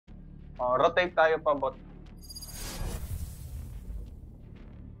Oh, rotate tayo pa bot.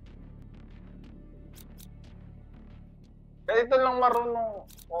 Ito lang marunong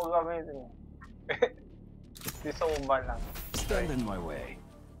ko gamitin. Di sa uba lang. Stand in my way.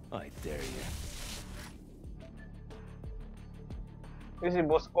 I dare you. Si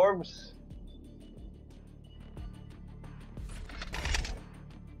Boss Corbs.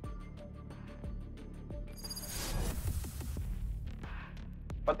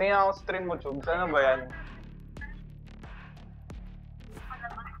 Pati nga ako stream mo, Chug. Sana ba yan?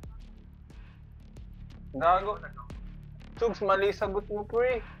 Gago. Chugs, mali sagot mo,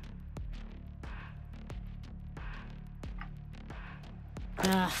 pre.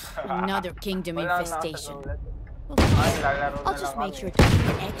 Another kingdom infestation. I'll just make sure to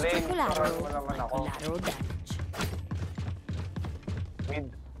do extra collateral damage. Mid.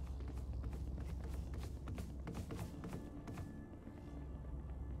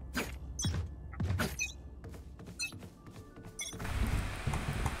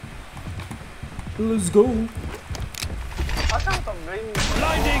 Let's go.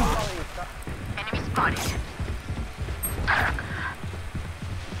 Blinding! Enemy spotted.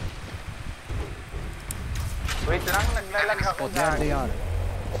 Wait lang, naglalag ako. There they are.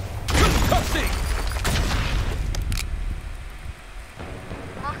 Concussing!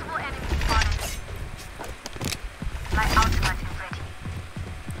 Multiple enemies spotted. My ultimate is ready.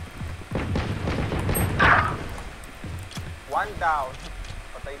 One down.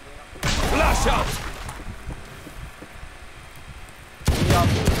 Patay din ako. Flash out!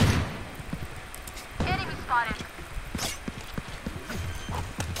 Yabo. Enemy spotted.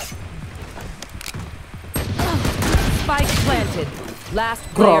 Spike planted. Last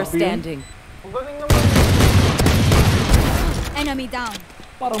player standing. Ang galing naman. Enemy down.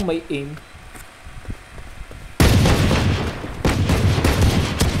 Parang may aim.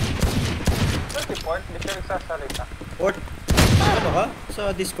 Ba't si Port? Di siya nagsasalita. Port, ano ka?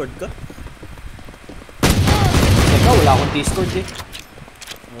 Sa Discord ka? Teka, wala akong Discord eh.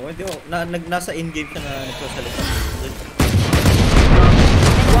 Oo, hindi ko. Nasa in-game ka na nagsasalita.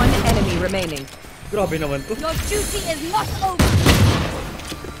 One enemy remaining. Grabe naman to. Your duty is not over.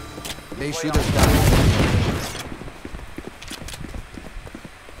 They should have done.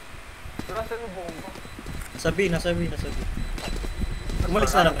 Saan yung buong ko? Nasabi.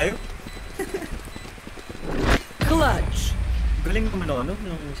 Umalis na lang kayo. Clutch. Galing naman ano,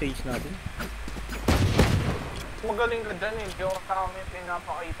 yung sage natin. Magaling ka dyan eh. Hindi ako kami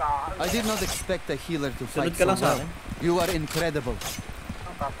pinapakita. I did not expect a healer to fight Sunod ka so lang sa well. akin. You are incredible.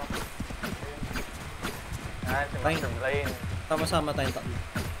 Ang tapa. Yan, si Master Blaine. Sama-sama tayong tatlo.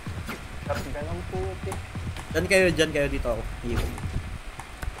 Sarap ganun puti. Dyan kayo dito ako. Iyon.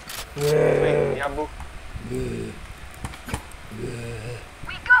 Wait, Yabo. We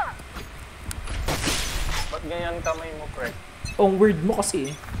go! Ba't ganyan kamay mo, pre? Ang weird mo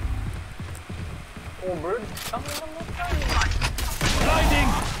kasi eh. Oh, bird? Tama na mo tayo.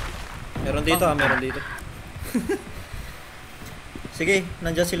 Blinding! Meron dito meron dito. Sige,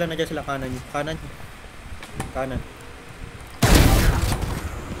 nandiyan sila kanan niyo. Kanan.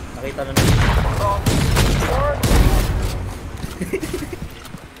 Nakita na nila.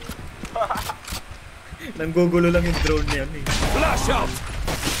 Nanggugulo lang yung drone niyan eh. Flash out!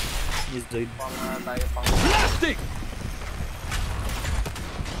 Yes, Zoid. Tayo pang... Blasting!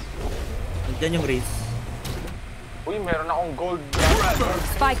 Nandiyan yung race. Uy, meron akong gold.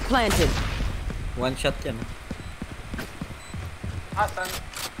 Spike planted. One shot yan. Asan?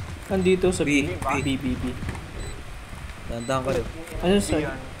 Nandito sa B. B. Dahan kayo. Ano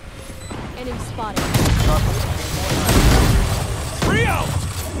sa'yo? Enemy spotted. Free out!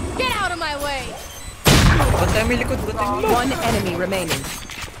 Get out of my way. Bantay mo yung likod. One enemy remaining.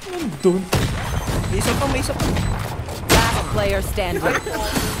 Nandun. May isa pa. Last player standing.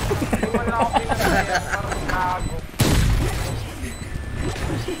 Hindi mo na ako pinagsayan. Parang gago.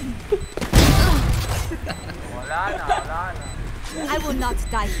 Wala na. I will not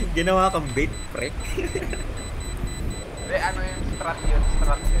die here. Ginawa kang bait, pre. Hindi, ano yung strat yun.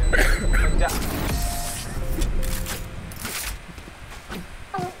 Sadya.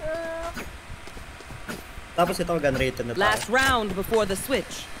 Tapos ito, gun rated na tayo. Last round before the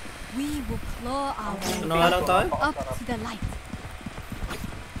switch. We will claw our way Ano nga lang tayo? up to the light.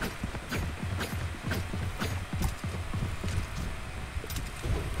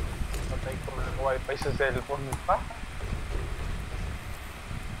 Patay ko na wifi sa cellphone pa.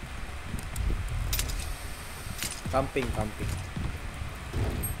 Camping.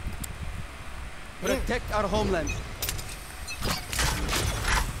 Protect our homeland.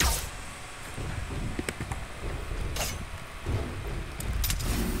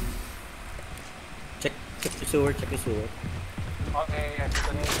 Check yung sewer, check yung sewer. Okay, yes. Ito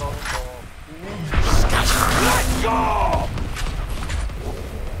na yung zone ko. Let's go!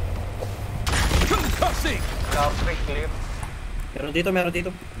 Concussing! Last break clear. Meron dito, meron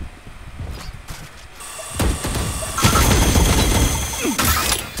dito.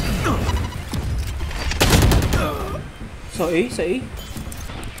 Sa A, sa A.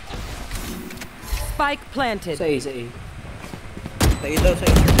 Spike planted. Sa A, sa A. Sa A daw, sa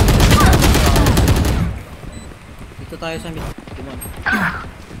A. Dito tayo sa mid. Come on.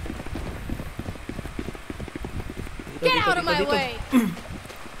 Dito, Get dito, out of dito, my dito. way.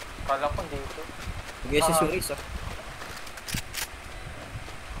 Kala ko dito. Mag-SS yung race ah.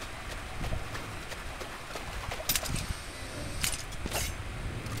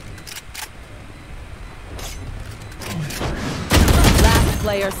 Last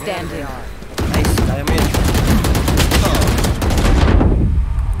player standing. Nice, kaya mo yun.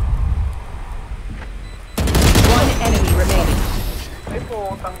 One enemy remaining. Ay po,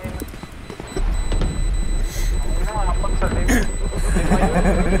 tangin. Ang nakapag sa lane.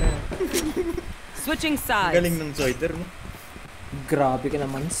 Switching Galing sides. ng Zoider mo. Grabe ka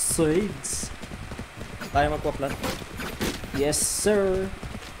naman, Swords. Tayo magpa-plant. Yes, sir.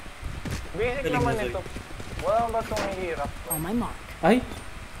 Basic Galing naman na, ito. Wala ba itong mahirap? On my mark. Ay,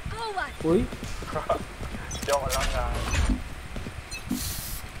 Oh, what? uy. Joke lang nga.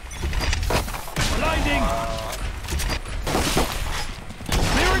 Blinding!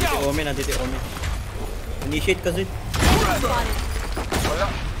 Here we go! Omen, nandito yung Omen. Initiate kasi. Wala.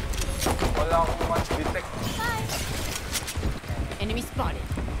 Wala akong match detect. Enemy spotted.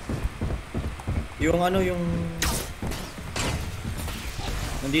 Yung ano, yung...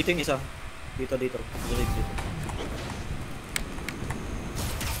 Nandito yung isa. Dito, dito. Dito.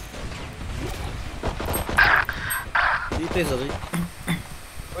 Dito yung isa.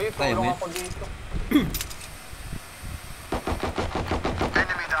 Uy, Kaya mo tulong yan? ako dito.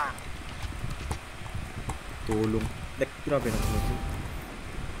 Tulong. Like, grabe na.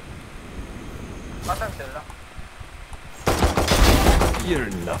 Matan sila. You're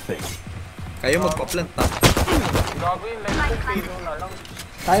nothing. Kayo magpa-plant ha. Gago yung life ko, pilo na lang.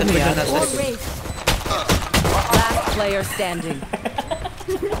 Kaya mo yan. Nasa Oh, Race. Last player standing.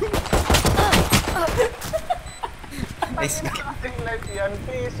 Nice nga. Ating life yan,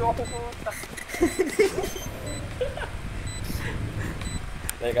 piso ako pumunta.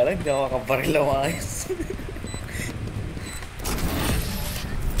 Teka lang, hindi ako makabaril ang ayos.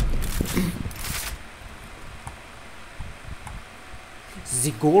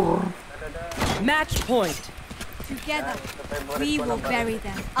 Zgor. Match point. Together, Sa favorite we ko na will ba? bury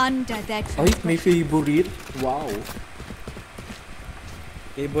them under their Ay, tree. may favorite. Wow.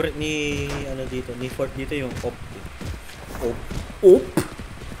 Favorite ni, ano dito, ni Fort dito yung op. Op. Oop.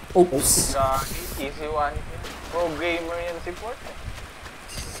 Oops. Gagi, easy one. Pro gamer yan si Port.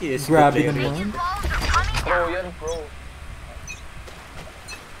 CS Grabe player. naman. Pro yan, pro.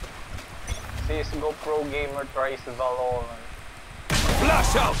 CSGO pro gamer tries Valorant.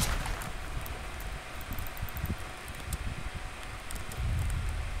 Flash out!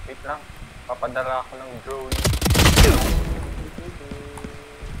 Wait lang, papadala ako ng drone.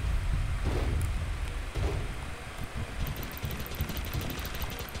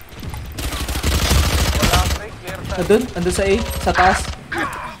 Wala pa eh, clear tayo. Andun sa A, sa taas.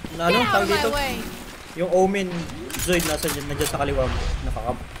 Na ano, Get out tawag of my dito? way. Yung Omen, Zoid, nasa dyan, nandiyan sa kaliwa mo.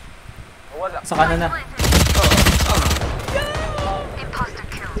 Nakakap. Wala. Sa kanan na. Imposter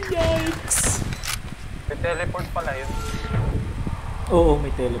killed. Yikes. May teleport pala yun. Oo,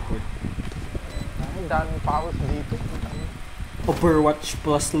 may teleport. Ang daming powers dito. Overwatch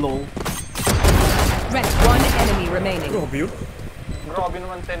plus low. One enemy remaining. Grabe yun. Grabe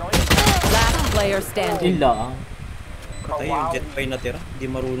naman Tenoy. Last player standing. Yun lang. Patay yung jet pa yung natira. Hindi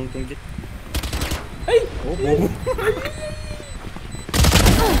marunong tong jet. Ay! Oh, bobo.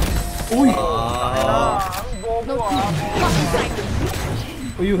 Uy! Ang bobo ah.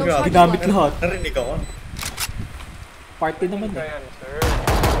 Uy, yun. Grabe. Ginamit lahat. Narinig ako. Party naman eh. Kaya sir.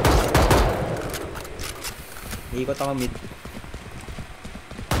 Iikot ako mid.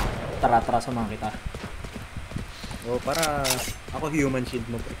 Tara, samahan kita. O, para ako human shield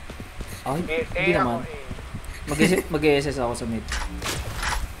mo. Pre. Ay, Eh, hindi ako naman. eh. Mag-SS ako sa mid.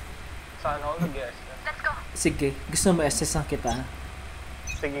 Sana ako nag-guess. Let's go. Sige, gusto mo SS ang kita?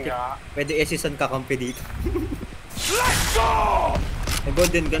 Sige nga. Pwede SS-an kakampi dito. Let's go! May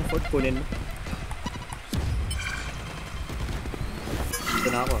golden gun, Fort, kunin mo. Ito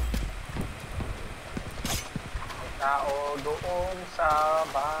na ako. Tao doon sa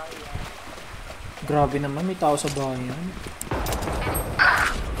bayan. Grabe naman, may tao sa bayan.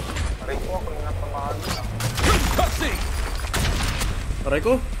 Aray ko ako yung napamahal na. Aray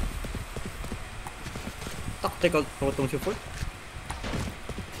ko. Tactical po itong support.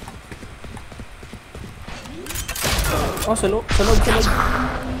 Oh, sa loob, sa loob, sa loob.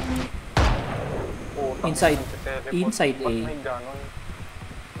 Putang Inside. nagte-teleport. Inside Ba't A. may ganon?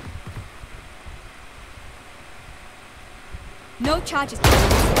 No charges.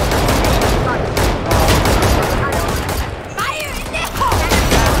 Fire in the hole!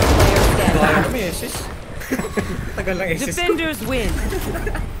 Player standing. Kaya kami SS. Tagal lang SS ko. Defenders win.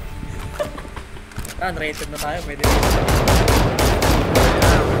 Unrated na tayo, pwede.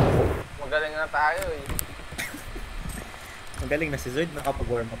 Magaling na tayo eh. Magaling na si Zoid,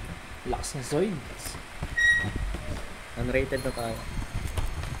 nakapag-warm up na. Lakas na Zoid. Unrated na tayo.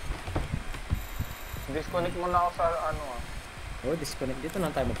 Disconnect muna ako sa ano ah. Oh, disconnect. Dito lang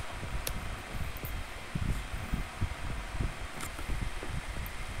tayo mag...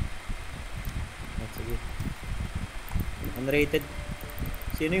 Oh, sige. Unrated.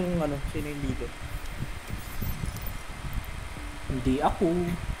 Sino yung ano? Sino yung leader? Hindi ako.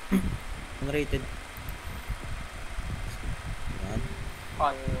 Unrated. Yan.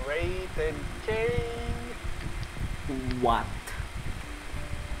 Unrated K. What?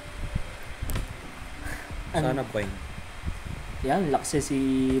 Sana ba yun? Yan, lakas si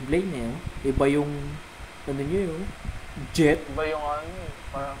Blaine eh. Oh. Iba yung, ano nyo yun, jet. Iba yung ano eh.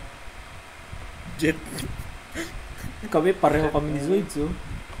 Parang Jet. Kami, pareho kami ni Zoids oh.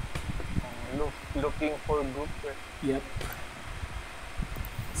 looking for group eh. Yep.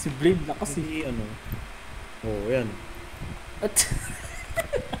 Si Blaine lakas eh. Kasi ano? Oh, yan. At,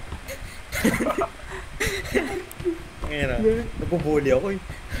 Ngayon na. Nagpo-bully ako eh.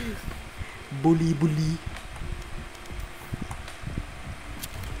 buli-buli.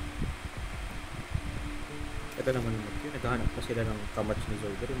 Ito naman yun. Naghahanap pa sila ng kamats ni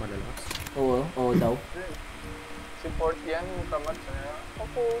Zgor. Yung malalakas. Oo, oo daw. Support yan yung kamat niya.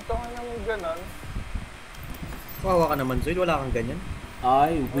 Opo, tanga naman ganon. Kawawa ka naman, Zoid. Wala kang ganyan.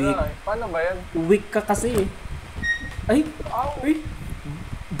 Ay, weak. Wala eh. Paano ba yan? Weak ka kasi eh. Ay, Ow! ay.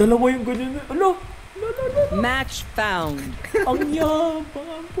 Dalawa yung ganyan. Ano? Match found. Ang yabang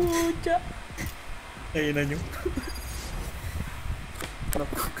ang putya. Ayun na nyo.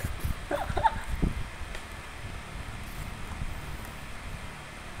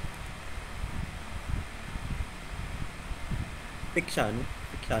 Fiction.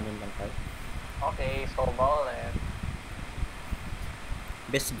 Fictionan lang tayo. Okay, so Valorant.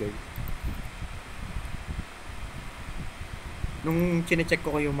 Best girl. Nung chinecheck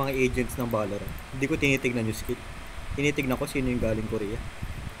ko yung mga agents ng Valorant, hindi ko tinitignan yung skill. Tinitignan ko sino yung galing Korea.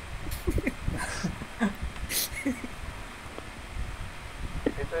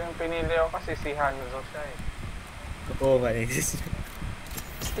 Ito yung pinili ko kasi si Hanzo siya eh. Oo nga eh.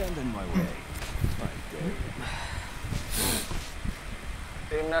 Stand in my way. My day.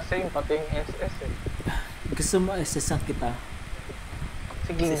 Same na same, pati yung SS eh. Gusto mo SSan kita?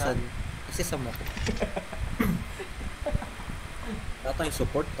 Sige nga. Kasi sa mo ko. Data yung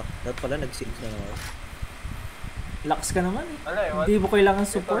support ta. Dapat pala nag-sales na naman. Lakas ka naman eh. Wala eh, Hindi mo kailangan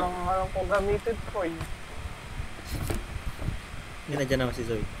ito support. lang alam ko gamitin ko eh. Yun na dyan naman si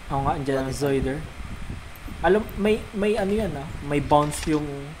Zoe. Oo nga, andyan ang Zoider. Alam, may ano yan ah. May bounce yung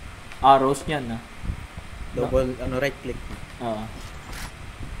arrows niyan ah. Double, right click. Oo.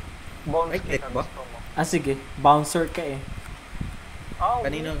 Bounce Right click kick ang ba? gusto mo. Ah sige, bouncer ka eh. Oh,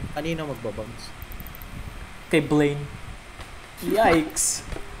 Kanino magbabounce? Kay Blaine. Yikes.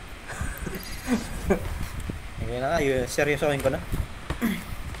 Ayun na nga, seryosohin ko na.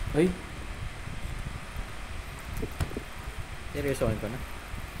 Ay, Seryosohin ko na.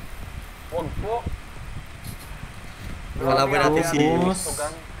 Wag po. Kalaban natin si... Boss.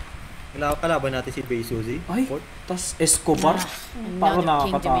 Kalaban natin si Beisuzi. ay. Tas Escobar. Parang Another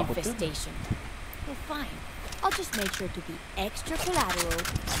kingdom nakakatakot yun. infestation. Well, fine. I'll just make sure to be extra collateral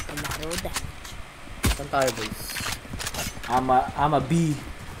damage. Saan tayo, boys? I'm a B.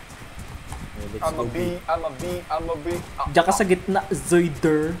 Oh, let's I'm go a B, I'm a B, I'm a B. Diyan ka sa gitna,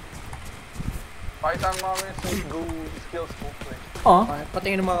 Zoider. Pakita mo kami yung skills mo pre. Oh,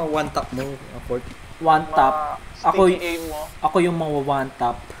 Patingin ng mga one-tap mo, Fort. one tap. Ako, Sticky aim mo. ako yung mga one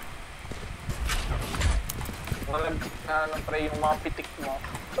tap. Nalagkit na lang pre yung mga pitik mo.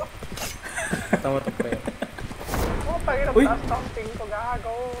 Tama to, pre. Oh, pagin Uy. ang taas taunting ko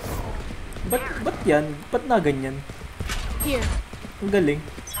gago. Ba't yan? Ba't na ganyan? Here. Ang galing.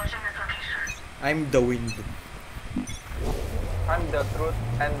 I'm the wind. I'm the truth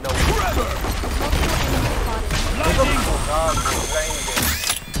and the way. God, blinded.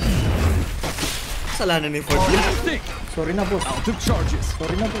 Kasalanan ni Fort. Think. Sorry na, boss. Out of charges.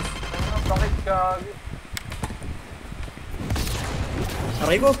 Sorry na, boss. Bakit gagi?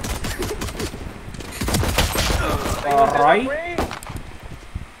 Aray ko! Aray?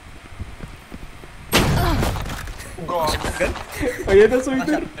 God. Ayan na,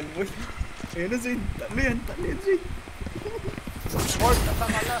 Soider. Ayan na, Zid. Talo yan, Zid. Ford,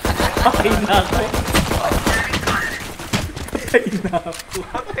 nasama na. Patay na ako. Patay na ako.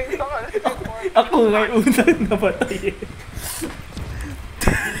 Patay na ka na si Ford. Ako nga yung unang napatay eh.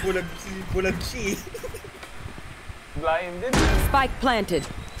 Bulag si. Blinded. Spike planted.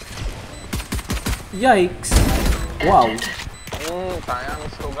 Yikes. Wow. Tayang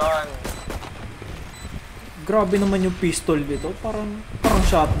sugan. Grabe naman yung pistol dito. Parang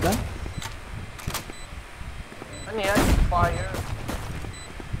shotgun. Ano yan? Fire.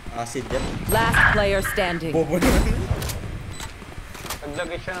 Acid yan. Last player standing. Bobo naman.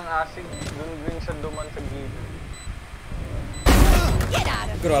 Naglagay siya ng acid dun din sa duman sa gilid.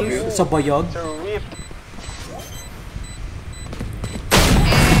 Grabe yun. Sa bayag. Sir Whip.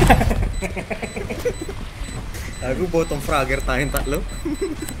 Tago, bottom fragger tayong tatlo.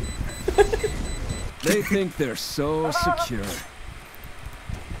 They think they're so secure.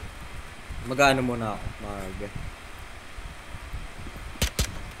 Mag-ano muna ako,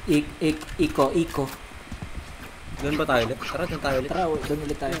 Iko. Doon ba tayo ulit? Tara, doon tayo ulit. Tara, doon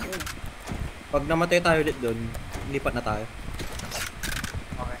ulit tayo. Pag namatay tayo ulit doon, lipat na tayo.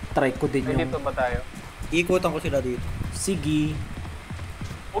 Okay. Try ko din Dito yung... ba tayo? Ikutan ko sila dito. Sige.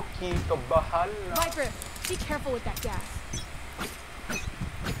 Okay, kabahala. Viper, be careful with that gas.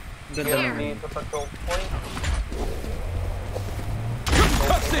 Ganda naman. Dito sa choke point.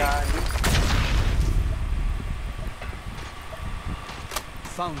 Choke daddy.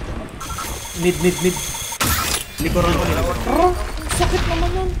 Found them. Mid. Likuran ko nila. Sakit naman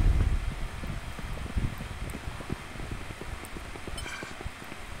yan.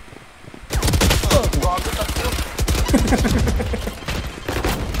 Gago tatlo.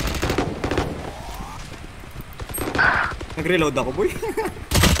 Nag-reload ako, boy.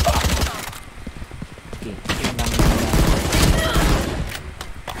 Okay.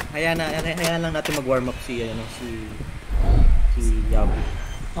 Hayaan lang natin mag-warm up si Yabo.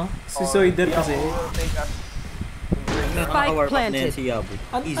 Ah, si Soider kasi. Will take us. Nakaka-warm up na yan planted. si Yabo.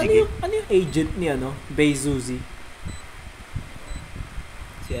 Easy Ano game. yung agent ni Beizuzi?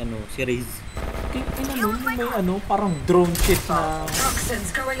 Si Riz. May parang drone shit na...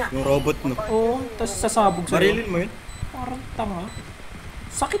 Yung robot, no? Oo, tapos sasabog sa'yo. Marilin mo yun? Parang tanga.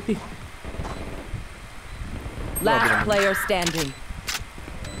 Sakit eh. Last player standing.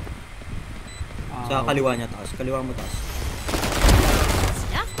 Sa kaliwa niya taas. Kaliwa mo taas.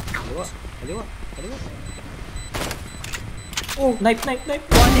 Kaliwa. Oh, knife.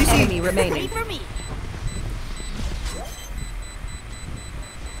 One enemy remaining. Wait for me.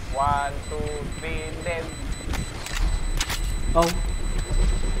 1, 2, 3, dead. Oh,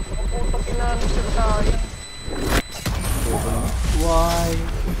 Puto kinano siya tayo. why?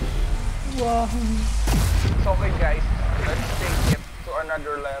 It's okay guys. Let's take it to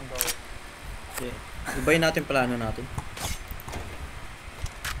another level. Okay. Ibayin natin plano natin.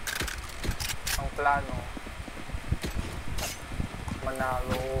 Ang plano.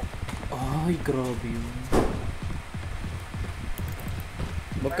 Manalo. Ay, grabe yun.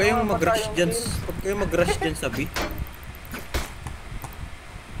 Huwag kayong mag-rush dyan sa B.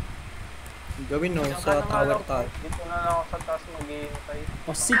 Gawin no, sa tower tayo. Dito na lang ako sa taas maghihintay.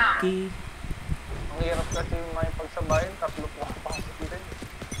 Oh, siki. Ang hirap kasi may pagsabayan, tatlo po kapasok din.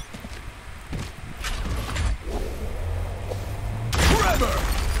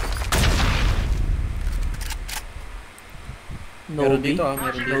 Meron Nobi? dito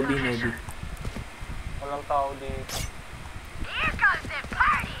meron dito. Nobi. Walang tao dito.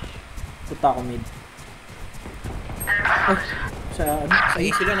 Punta ako mid. Ay, sa ano?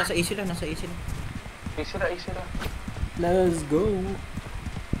 Nasa A sila. Easy na. Let's go.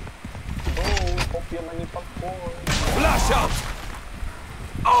 Oh, kopya man ni Popcorn. Flash out!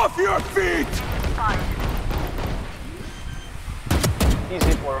 Off your feet!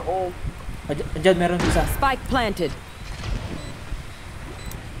 Easy for hope. Diyan meron isa. Spike planted.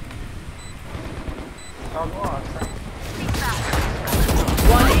 Tago asa.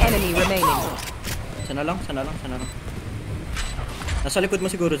 One enemy remaining. Sana lang. Nasa likod mo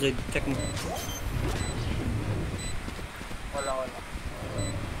siguro, Zed. Check mo. Wala.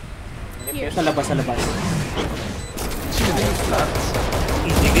 Here. Sa labas.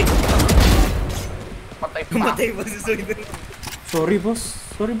 Easy game. Patay pa. Kumatay ba si Zoider? Sorry, boss.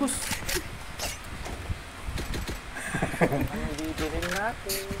 Anong bibilin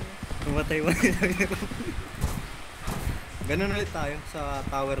natin? Kumatay ba si Zoider? Ganun ulit tayo. Sa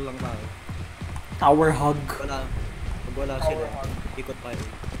tower lang tayo. Tower hug. Wala. Pag wala sila, ikot tayo.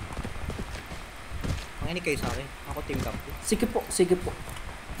 Manginig kayo sa akin. Ako team captain. Sige po, sige po.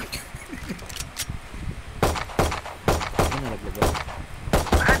 Ano nalaglag ako?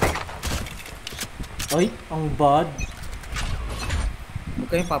 Ay, ang bad. Huwag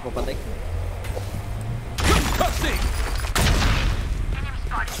kayong papapatay.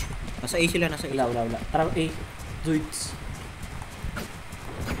 Nasa A sila, nasa A. Wala. Tara, Zoids.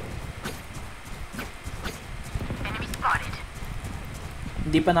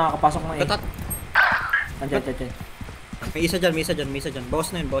 Hindi pa nakakapasok ng A. Katat! Andiyan. May isa dyan.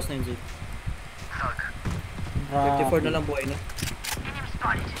 Bawas na yun, Zay. 34 na lang buhay na.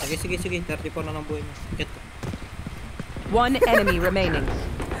 Sige. 34 na lang buhay na. Ito. One enemy remaining.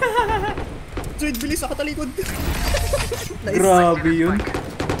 Zoid, bilis ako talikod. Nice. Grabe yun.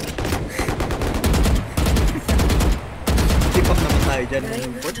 Keep up naman tayo dyan.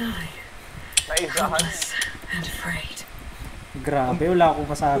 Naisahan. Grabe, wala akong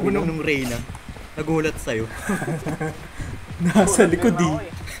masabi. Unang nung Reyna, nagulat sa'yo. Nasa likod Ako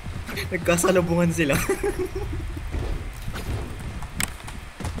eh. Nagkasalubungan sila.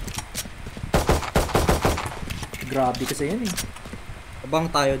 Grabe kasi yan eh.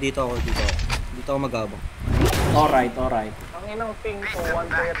 Abang tayo, dito ako. Dito ako mag-abang. Alright. Ang inang ping ko,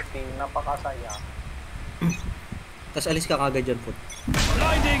 130, napakasaya. Tapos alis ka kagad dyan, Foot.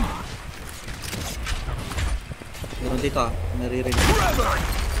 Blinding! Meron dito naririnig.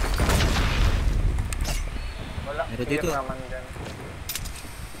 Wala, Pero clear dito. naman dyan.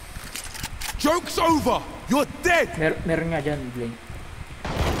 Joke's over! You're dead! Meron nga dyan, Blaine.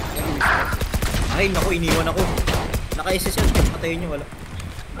 Ay, naku, iniwan ako. Naka-SS yan, patayin nyo, wala.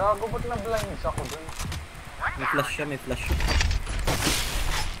 Gago, ba't na blinds ako dun? May flash siya.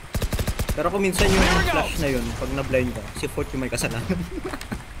 Pero kung minsan yung flash na yun, pag na-blind ka, si Fort yung may kasalanan.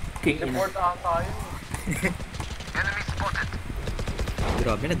 King ina. Report ata yun.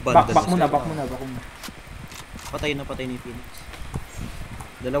 Grabe, nagbanda Back na muna. Patay na yung Phoenix.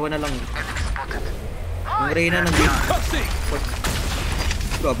 Dalawa na lang. Yung Reyna nandun.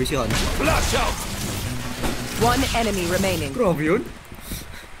 Grabe si Han. Flash out! One enemy remaining. Grabe yun.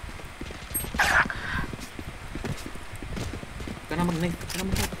 Kana mag-knife.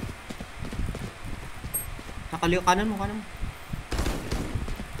 Nakaliw, kanan mo.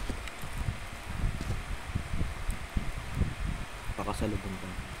 Pakasalubong ka.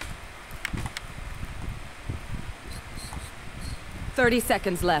 30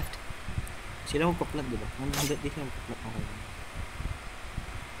 seconds left. Sila magpa-plant, diba? Hindi sila magpa-plant.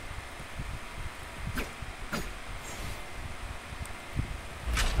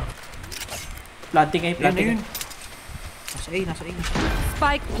 Okay. Planting. Ayun. Nasa A.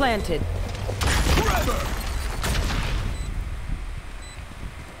 Spike planted.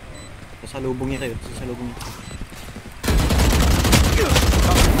 Sasalubong niya kayo.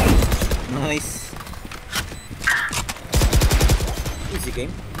 Nice. Easy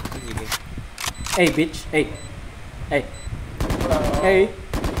game. Hey, bitch. Hey.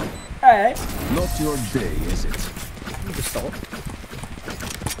 Not your day, is it? Gusto ko.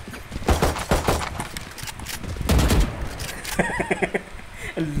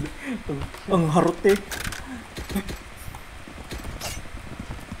 Ang h0pe.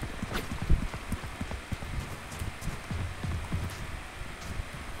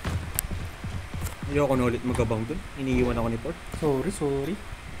 Ayoko na ulit magabang dun. Iniiwan ako ni Port. Sorry.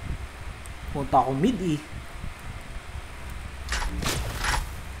 Punta ako mid eh.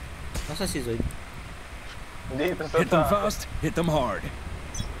 Nasa si Zoid? Dito sa Hit them fast, hit them hard.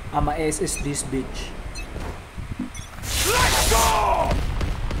 Ama SS this bitch. Let's go!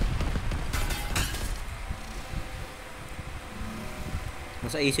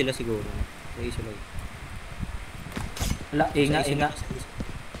 Nasa A sila siguro. Nasa A sila. Wala, A nga. Nasa A.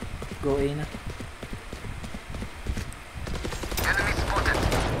 Go A na.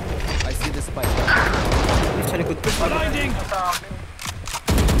 I see the spike. Nasa likod ko. Blinding! sa akin.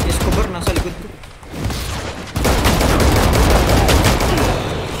 Escobar, nasa likod ko.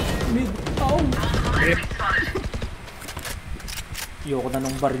 Mid. Ow. Rip. Ayoko na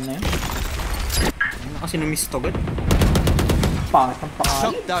nung baril na yun. Ano kasi na-miss to, God? Pangit ang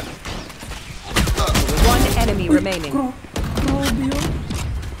pangalan. Shut down. One enemy remaining. Grabe yun.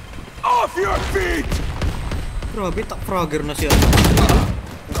 Off your feet! Grabe, frogger na siya.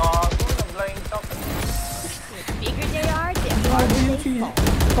 Gago, na-blind top. Bigger they are, the Grabe harder yun they siya. fall.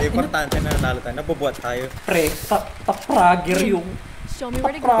 Importante na nanalo tayo. Nabubuhat tayo. Pre, ta-fragger yung... Show me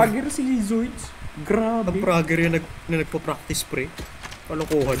where to go. Ta-fragger si Zoids. Grabe. Frogger yung nagpa-practice pre.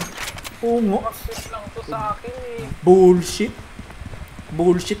 Kalokohan. Oo nga. Practice lang to sa akin eh. Bullshit.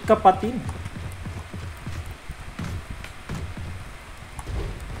 Bullshit kapatid.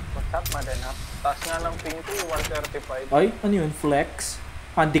 Taas nga ng ping ko, 135. Ay, ano yun? Flex?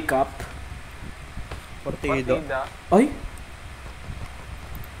 Handicap? Partido. Partida. Ay!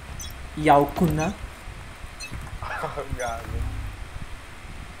 Yaw ko na. Gago.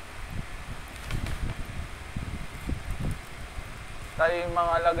 Tayo yung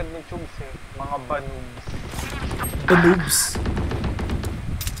mga alagad ni Chubs eh. Mga banubs. Banubs.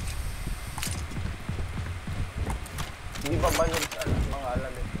 Hindi ba banubs mga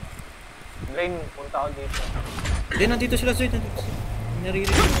alagad? Blaine, punta ako dito. Hindi, nandito sila, Zoid.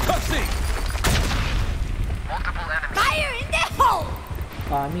 Naririnig. Fire in the hole!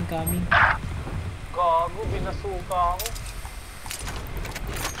 Coming, coming. Gago, binasuka ako.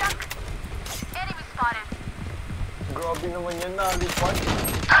 Enemy spotted. Grabe naman yan nalipad.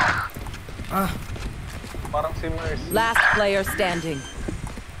 Parang si Mercy. Last player standing.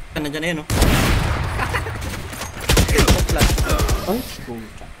 Nandiyan na yan, no? Ay,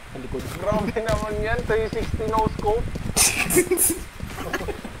 pucha. Talikod. Grabe naman yan, 360 no scope.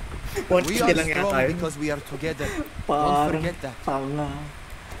 150 We are lang yata strong yun. because we are together. Don't Parang forget that. tanga.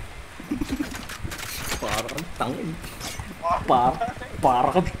 Parang tangin.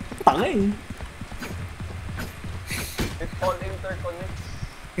 Parang tanga eh. It all interconnects.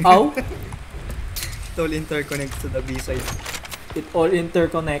 Ow! It all interconnects to the B-side. It all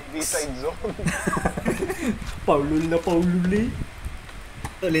interconnects. B-side zone. Paulul na paulul eh.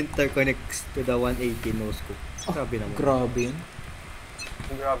 It all interconnects to the 180 no scope. Grabe naman. Grabe yun.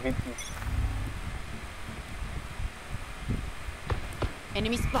 Gravity.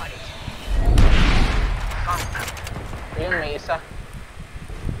 Enemy spotted. Ayun, may isa.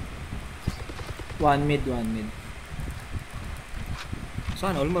 One mid, one mid.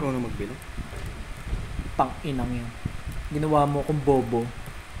 Sana all marunong magbilang. Tang inang yan. Ginawa mo kong bobo.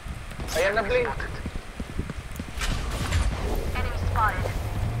 Ayan na, Blaine. Enemy spotted.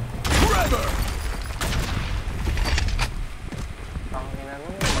 Ang ina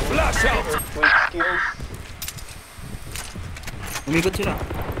nun. Earthquake skills. Umikot sila.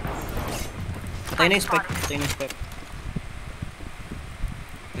 Patay na yung spike. Patay na yung spike.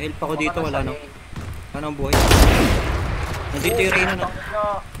 Help ako dito, wala na. Ano ang buhay? Nandito yung Reyna na.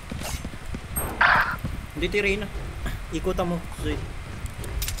 Nandito yung Reyna. Ikutan mo. Zoid.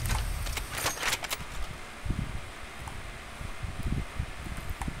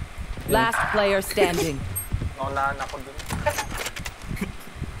 Last player standing. Naunahan ako dun.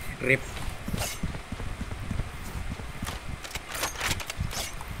 Rip.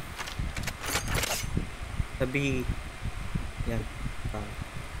 Sabi. Yan.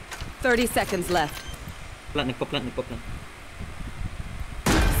 30 seconds left. Plant, nagpa-plant, nagpa-plant.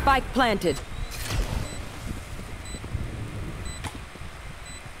 Spike planted.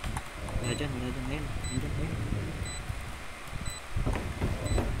 Wala dyan, wala dyan. Ayan, andyan, ayan.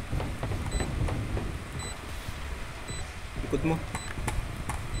 Ikot mo.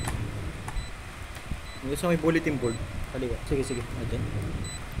 Yung isa may bulletin board. Kaliwa. Sige, sige. Andyan.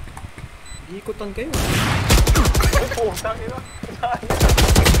 Ikutan kayo. Ay, putang ina.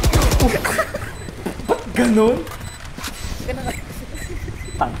 Ganon?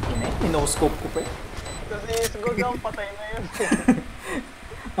 Tang ina eh. Inoscope ko pa eh. Kasi Zgor daw patay na yun.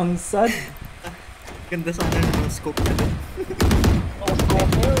 Ang sad. Ganda sana ng scope na dun. No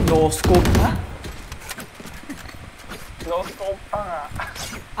scope yun. No scope na. No scope pa nga.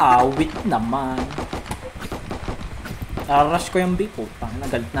 Awit naman. Rush ko yung B. Putang,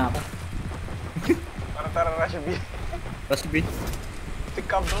 nagalit na ako. Tara, Rush B. Tapos bit. Si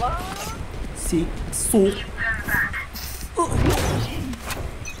Kabla. Si Su.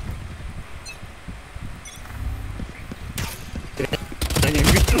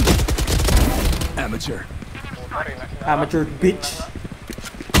 Amateur. Amateur bitch.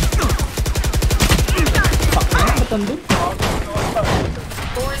 Takna, ba't andun?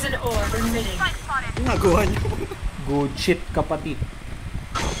 Poison orb emitting. Nagawa niyo. Good shit, kapatid.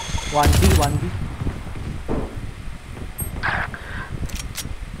 1B, 1B.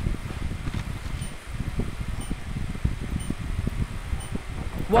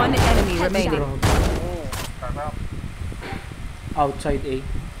 One enemy remaining. Sarap. Outside A.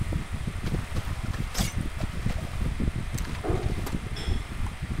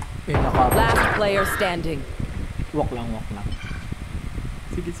 Eh, nakabot. Last player standing. Walk lang, walk lang.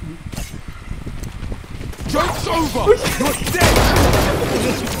 Sige, sige. Joke's over! You're dead!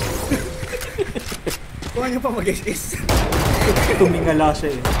 Kuha niyo pa mag-SS. Tumingala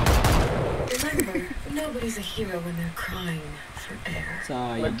siya eh. Remember, nobody's a hero when they're crying for air.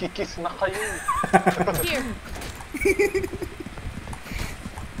 Sayang. Nagkikiss na kayo. Here.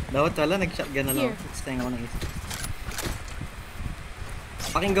 Dapat wala, nag-shotgun na lang. Here. Stay ako ng isa.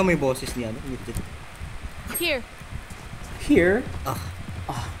 Pakinggan mo yung boses niya, ano? Midget. Here. Here?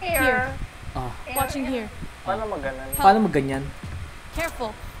 Here. Ah. Watching here. Paano maganan? Paano magganyan?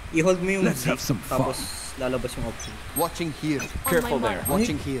 Careful. I-hold mo yung Let's have some fun. tapos lalabas yung option. Watching here. Careful Careful there. there.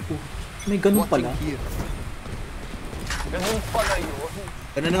 Watching here. May ganun Watching pala. here. Ganun pala yun.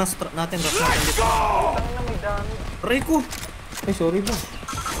 Ganun na nga natin, rush natin dito. Tangin na may dami. Aray ko! Ay, sorry ba?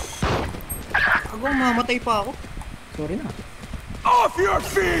 Ako, mamatay pa ako. Sorry na. Off your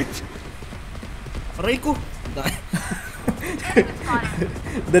feet! Aray ko!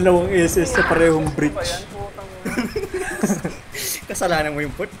 Dalawang SS sa parehong Ba bridge. yan? Putang ina. Kasalanan mo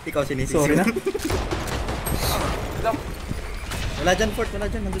yung port, ikaw sinisisi. Sorry na. Wala dyan, Fort, wala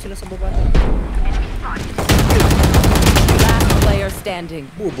dyan. Nandun sila sa baba. Last player standing.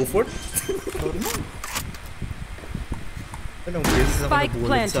 Bubo, Fort. Sorry na. Anong beses ako Spike nabulit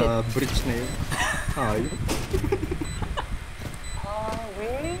planted. sa bridge na yun? Ayun.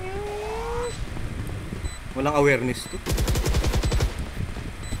 Wait. Walang awareness to.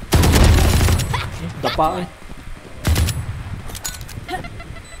 Dapa eh.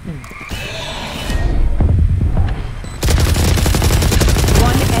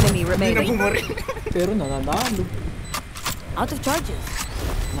 One enemy Hindi na remaining. bumaril. Pero nananalo. Out of charges.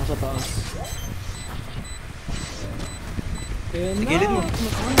 Nasa taas. Eh Sa gilid mo.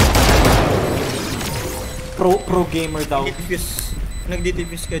 Pro gamer daw.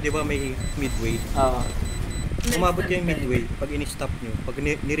 Nag-defuse ka, di ba may midway? Ah, Umabot kayo yung midway. Pag in-stop nyo, pag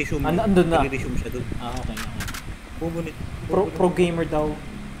ni-resume nyo, andun na. ni-resume siya doon. okay. Bubunit. Pro gamer daw.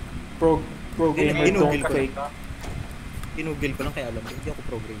 Pro gamer Ginugil don't ko. fake. Tinugil ko lang kaya alam ko. Hindi ako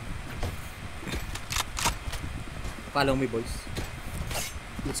program. Follow me, boys.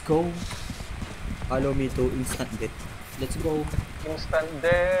 Let's go. Follow me to instant death. Let's go. Instant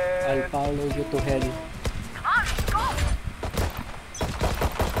I'll death. follow you to hell.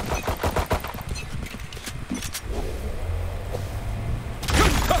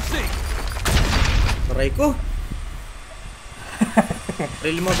 Aray ko!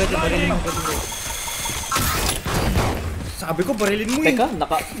 Barilin mo agad yun, barilin mo agad yun. Sabi ko, barilin mo eh! Teka,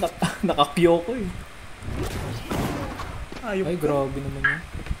 naka-kyo ko eh. Ayop Ay, ka. grabe naman yun.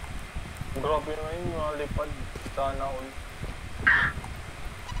 Grabe na yun, mga lipad. Sana all.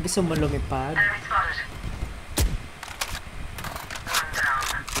 Gusto mo lumipad?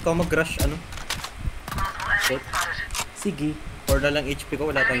 Ikaw mag-rush, ano? Set. Sige. 4 na lang HP ko,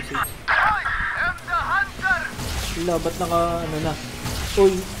 wala tayong save. Wala, ba't ano na?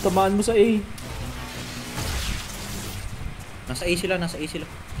 Uy, tamaan mo sa A. Nasa A sila, nasa A sila.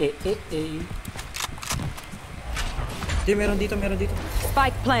 Eh. Hindi, meron dito, meron dito.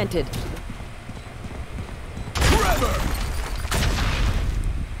 Spike planted.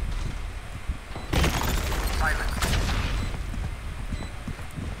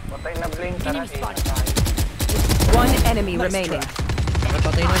 Patay na blink. Tara, Enemy spotted. One enemy remaining.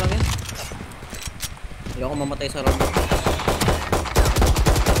 Patay na lang yan. Hindi ako mamatay sa round.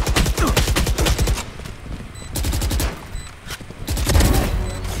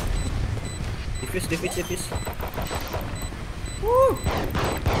 Defuse. Woo!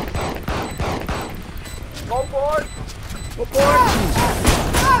 Go for it! Go for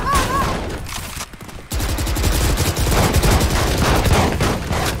it!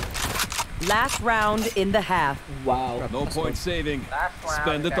 Last round in the half. Wow. No point saving. Last round.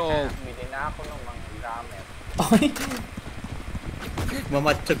 Spend it all. Bili na ako ng mga gamit. Ay,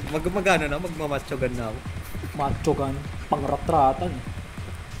 Mamatsyog. Magano na, magmamatsogan na ako. machogan. Pangratratan.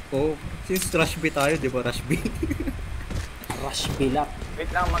 Oh, since rush B tayo, di ba? Rush B. Rush bilak. Wait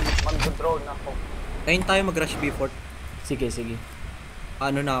lang, mag-drone ako. Kain tayo mag-rush B fort. Sige.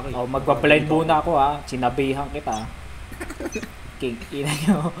 Ano na ako eh. Oh, magpa-blind muna ako ha. Sinabihan kita. King, ina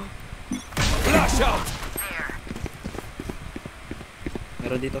nyo. Flash out!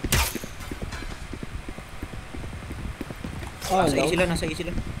 Meron dito. Oh, Nasa A hello. sila, nasa A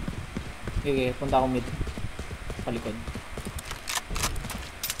sila. Okay, punta ako mid. Palikod.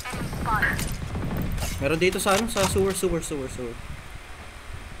 Meron dito sa ano? Sa sewer.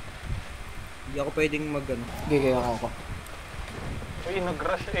 Hindi ako pwedeng mag ano. Okay, ako. Uy,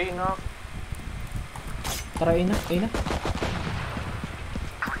 nag-rush A na. Tara, A na.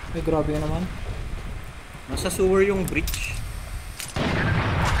 Ay, grabe ka naman. Nasa sewer yung bridge.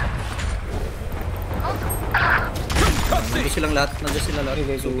 Nandun silang lahat.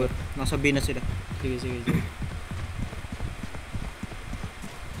 Okay. Sewer. Nasa B na sila. Sige.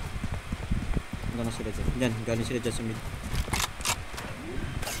 Hanggang na sila dyan. Yan, galing sila dyan sa mid.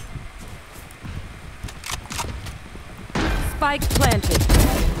 Spike planted.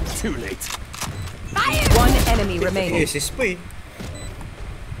 Too late. One enemy remaining. SS pa eh.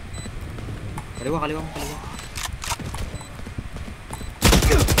 Kaliwa.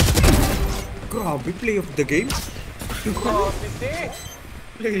 Grabe, play of the game. Grabe,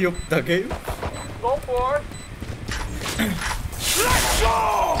 Play of the game. go for it.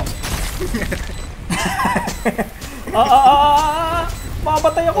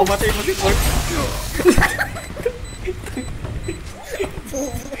 Mamatay ako. Matay mo si Ford.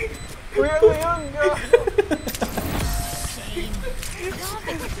 Uy, ano yun?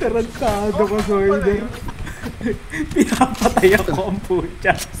 Tarantado ka, Sorder. Pinapatay ako ang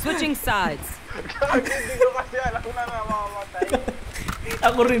pucha. Switching sides. Hindi ko kasi alam na namamatay.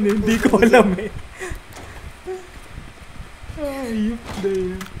 Ako rin eh, hindi ko alam eh. Ayup na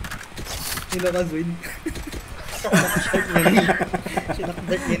yun. Sinakazwin.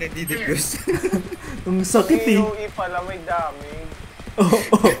 Sinakdark niya nagdidipuse. Ang sakit eh. POE pala may damage.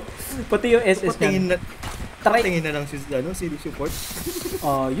 Oo. Pati yung SS niya. Patingin na lang si support.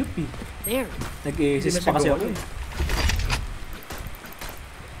 Yupi. There. Nag-i-assist pa kasi ako eh.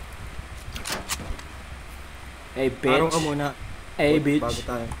 Hey, bitch. Araw ka muna. Hey, bitch. Bago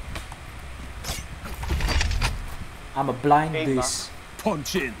tayo. I'ma blind Hey, this.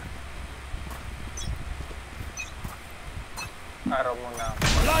 Punch in. Araw mo na.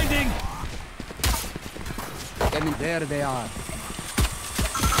 Blinding. And there they are.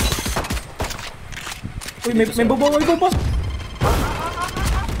 Uy, may baba.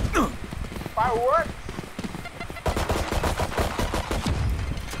 Fireworks!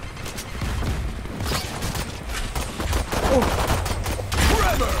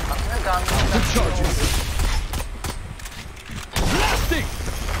 Forever. The charges. Blasting.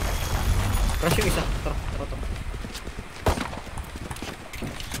 Crush yung isa.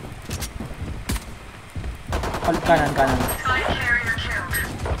 Tara. Kanan. Spy carrier killed.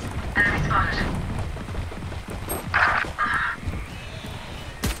 Enemy spotted.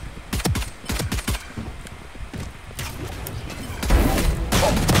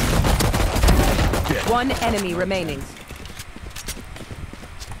 One enemy remaining.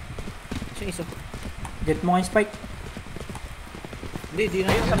 Siya isa. Get mo nga yung spike. Hindi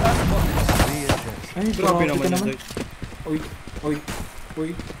na. Ay, Grabe ka naman yun. Uy.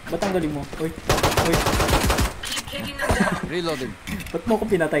 Ba't ang galing mo? Uy. Keep kicking them down. Reloading. Ba't mo ko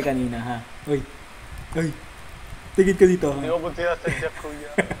pinatay kanina, ha? Uy. Tigit ka dito, Hindi ha? ko po sinasadya,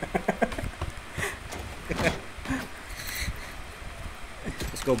 kuya.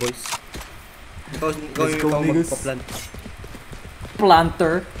 Let's go, boys. Ikaw Let's go, yung niggas. magpa-plant.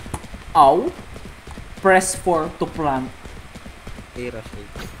 Planter. Ow. Press 4 to plant. Rush.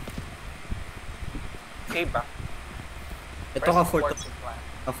 Okay ba? Ito ka, fort. Press to plan.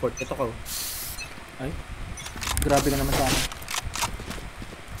 Fort. Ito ka. Ay. Grabe ka naman sa akin.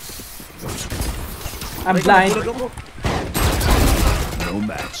 I'm blind. Tulog ako. No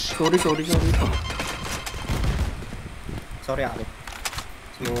match. Sorry. Sorry, ako.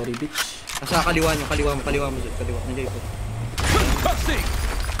 Sorry, bitch. Nasa kaliwa mo. Nandiyan ito. Cussing.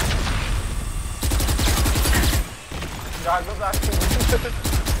 Gago.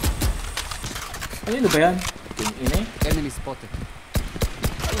 Ano ba yan? Tingin eh. Enemy spotted.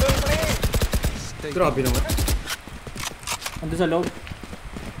 Andun, pre! Stay Grabe naman. Ando sa loob.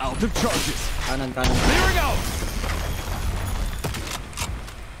 out of charges. Kanan. Clearing out.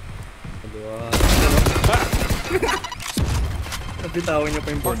 Kaliwa. Nabitawan niyo pa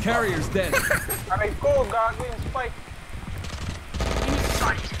yung Our bomba. carrier's dead. Aray ko, gago yung spike.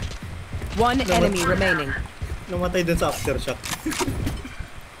 One enemy remaining. Namatay dun sa aftershock.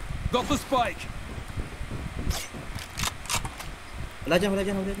 Got the spike. Wala dyan.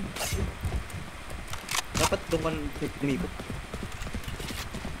 Dapat doon ka lumipot.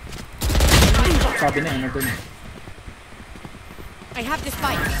 Sabi na yun, nandun. I have the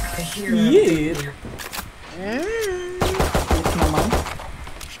spike. The hero. Yeah. Yes naman.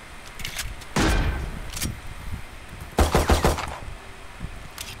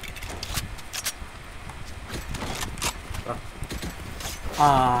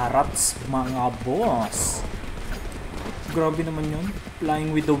 Rats mga boss. Grabe naman yun.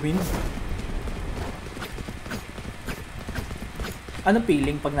 Flying with the wind. Ano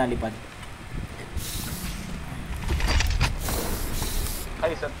feeling pag nalipad?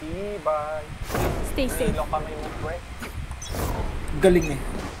 Ay, sa tibay. Stay safe. Ilong kami mo, pre. Galing eh.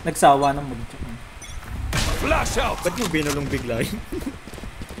 Nagsawa ng mag-check. Flash out. Ba't mo binulong bigla yun?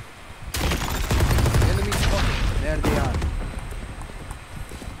 Enemy spotted. There they are.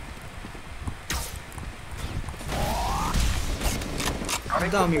 Ang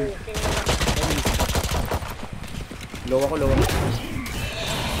dami. Low ako.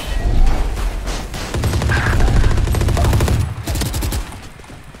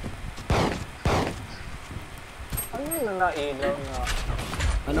 ilaw na.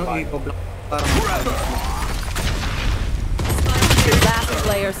 Anong i-block? Parang Last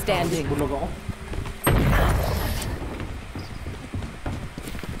player standing. Bulog ako.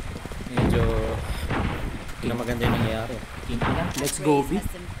 medyo hindi na maganda yung nangyayari. Let's go, V. Has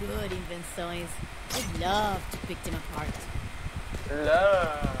some good inventories. I'd love to pick them apart.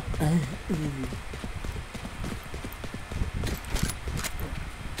 Love.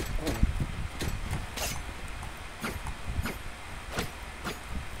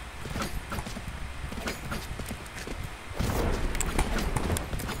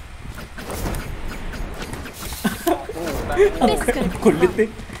 Ang kulit eh.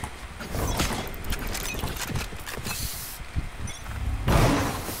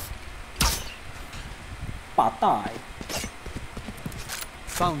 Patay.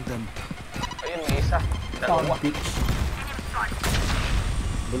 Found them. Ayun, may isa. Found Dalawa. bitch.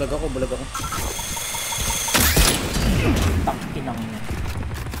 Bulag ako. Tangkinang yan.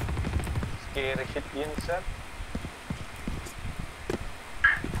 Scary shit yun, sir.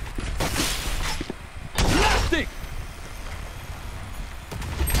 Blasting!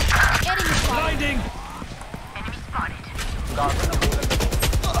 Enemy spotted. Blinding! Gago na bulag.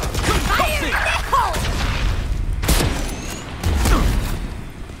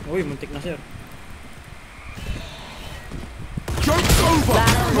 Uy, muntik na sir. Joke's over!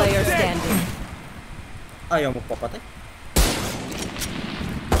 Last player standing. Ayaw mo papatay.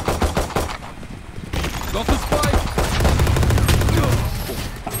 Got the spike!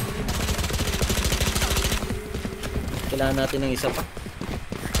 Kailangan natin ng isa pa.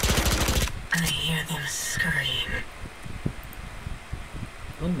 I hear them scurrying.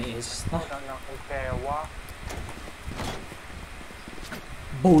 Doon may assist na. Wala na akong pewa.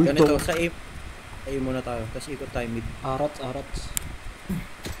 Ganito, Bulldog. sa A. A muna tayo. Tapos ikot tayo mid. Arats.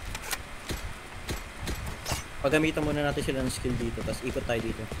 Pagamitan muna natin sila ng skill dito. Tapos ikot tayo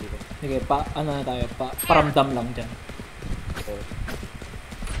dito. Sige, ano na tayo? Paramdam lang dyan. Oo.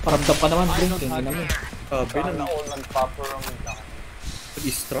 Paramdam pa naman, Brink. Tingin naman. Sana Bilang all nagpaparang lang.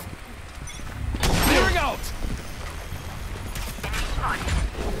 distro. Clearing out!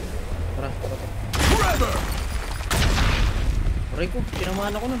 Tara. Forever! Aray ko,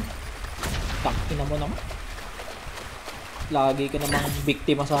 tinamaan ako nun. Tangina mo naman. Lagi ka namang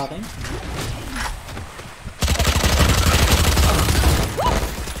biktima sa akin.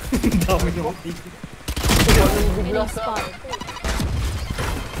 Ang dami nyo. Enemy spotted.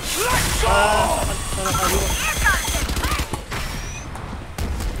 Sana kayo.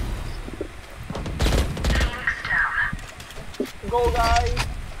 Go, guys!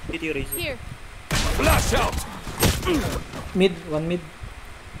 Dito yung race. Here. Flash out! One mid.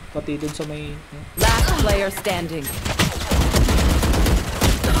 Pati dun sa may... Last player standing.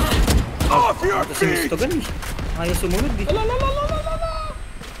 Off your Ito si feet! Mr. Gun eh. Ayaw sumunod eh.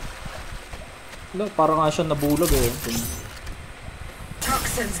 Wala, parang nga siya nabulog eh.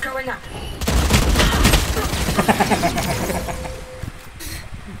 Toxins going up.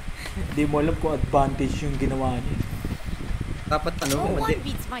 Hindi mo alam kung advantage yung ginawa niya. Dapat No one hindi.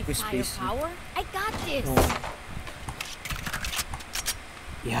 beats my Yung space. firepower. I got this. Oh.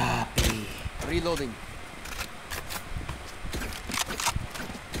 H0pe. Reloading.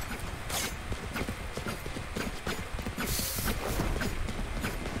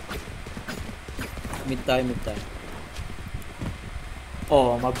 Mid tayo.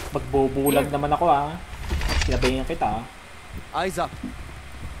 Oh, magbubulag naman ako ah. Labayan kita ah. Eyes up.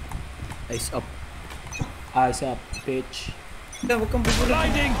 Ice up. Eyes up, bitch. Hindi, huwag kang bubulag.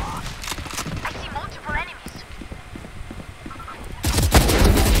 Blinding! I see multiple enemies.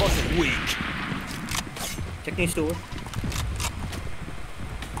 Weak. Check niyo yung store.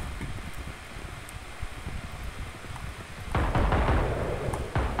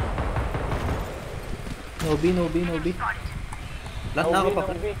 No B. Lahat na ako pa.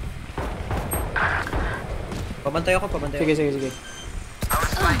 Pabantay ako. Sige.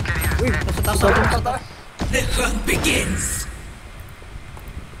 Uy, nasa taas ako.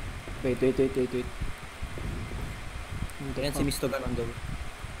 Wait. Ayan si Mr. Gun on the way.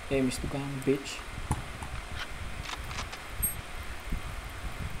 Eh, Mr. Gang, bitch.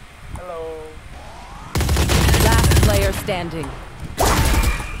 Hello. Last player standing.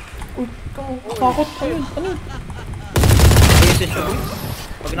 Kakot, ayun. Naka-SS siya boy.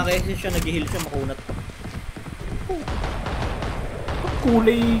 Pag naka-SS siya, nag-heal siya, makunat.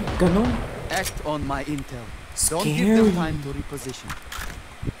 Kulay ganun. Act on my intel. Don't give them Scary. time to reposition.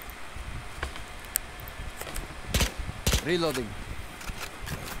 Reloading.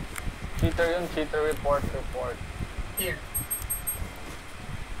 Cheater report. Here.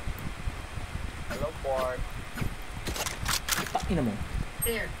 Hello, port. Ina mo.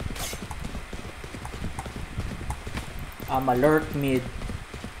 There. I'm alert mid.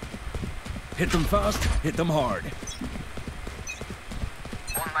 Hit them fast, hit them hard.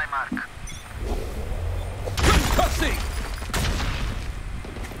 On my mark. Concussing!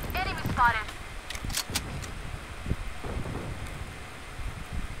 Enemy spotted.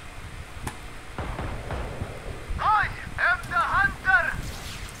 I am the hunter.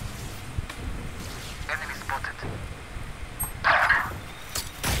 Enemy spotted.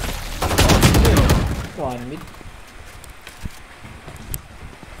 One mid.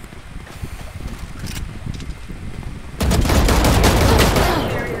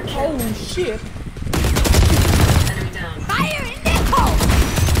 Oh shit! Enemy down. Fire in the hole!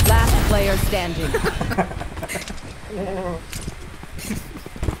 Last player standing.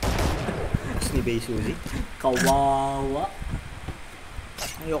 Tapos ni Bay Suzy. Kawawa.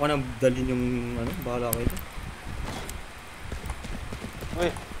 Ayoko nang dalhin yung ano, bahala kayo.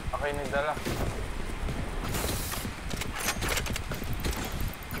 Uy, ako yung nagdala.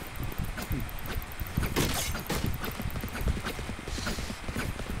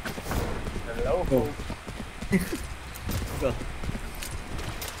 Hello po. Go.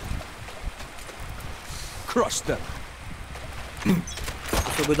 Crush them.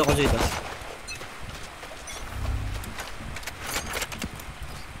 Sugod ako dito.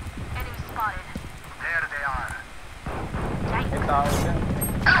 Enemy spotted. There they are. May tao dyan.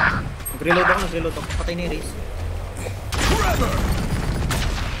 Nag-reload ako. Patay ni Raze.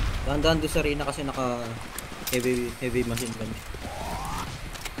 Dahan-dahan doon sa arena kasi naka heavy machine gun.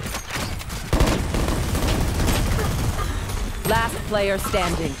 Last player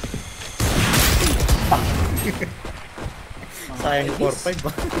standing. Sayang 4-5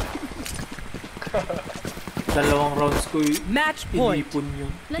 ba? Dalawang rounds ko Match point. inipon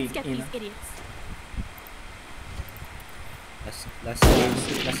yung Let's get king these ina. idiots.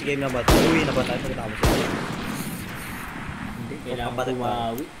 Last game na ba? Uwi na ba tayo? Pakita mo siya. Hindi. Kailangan Kapatid pa.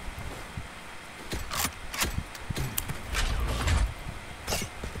 tumawi.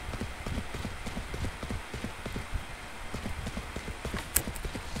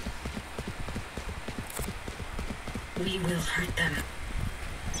 We will hurt them.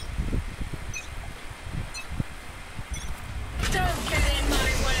 Don't get in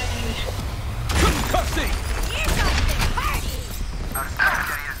my way. Concussing!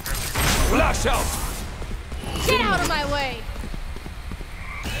 Flash out! Get out of my way!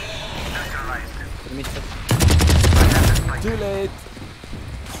 Too late.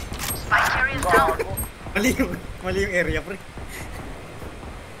 Spike carrier is down. Mali yung area, pre.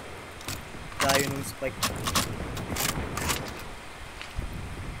 Layo nung spike.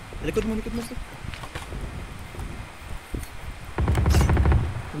 Likod mo.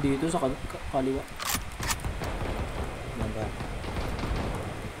 Dito sa kaliwa. Mangga.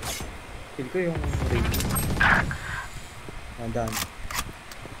 Feel ko yung raid. Nandaan.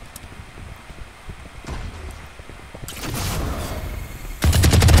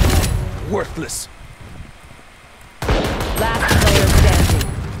 Worthless. Last player standing.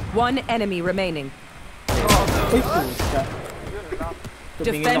 One enemy remaining. Uy, puta.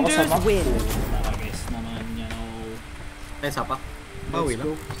 Tumingin ako sa Defenders map. win. Nakagess naman yan. Oh. Ay, sapa. Bawi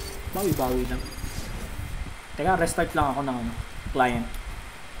lang. Bawi lang. Teka, restart lang ako ng client.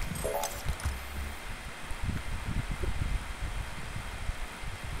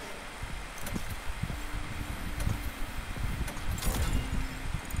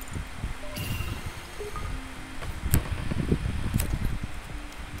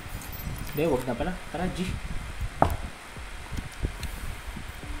 Hindi, wag na pala. Tara, G.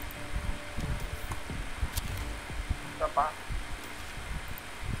 Isa pa.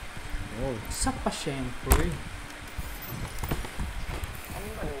 Oh. Isa pa syempre.